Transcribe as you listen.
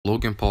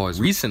Logan Paul has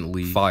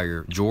recently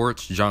fired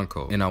George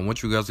Janko, and I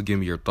want you guys to give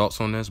me your thoughts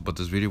on this, but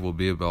this video will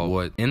be about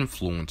what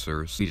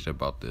influencers tweeted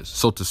about this.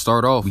 So to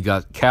start off, we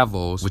got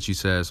Cavos, which he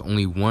says,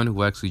 only one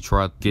who actually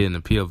tried getting the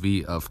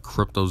POV of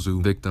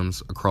CryptoZoo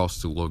victims across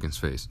to Logan's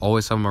face.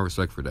 Always have my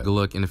respect for that. Good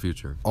luck in the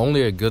future.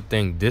 Only a good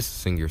thing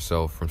distancing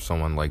yourself from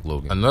someone like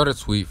Logan. Another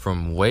tweet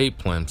from Wade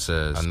Plim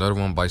says, another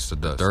one bites the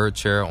dust. Third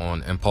chair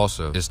on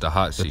Impulsive is the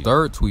hot seat. The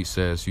third tweet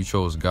says, you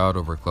chose God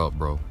over clout,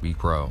 bro. Be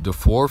proud. The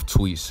fourth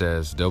tweet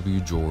says, W.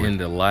 George. And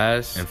the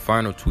last and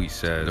final tweet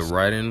says, the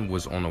writing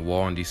was on the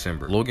wall in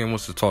December. Logan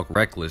wants to talk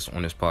reckless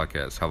on this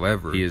podcast.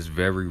 However, he is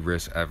very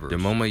risk averse. The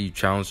moment you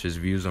challenge his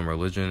views on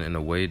religion in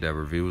a way that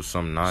reveals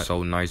some not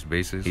so nice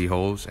basis he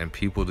holds and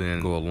people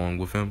didn't go along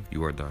with him,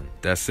 you are done.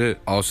 That's it.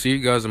 I'll see you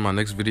guys in my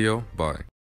next video. Bye.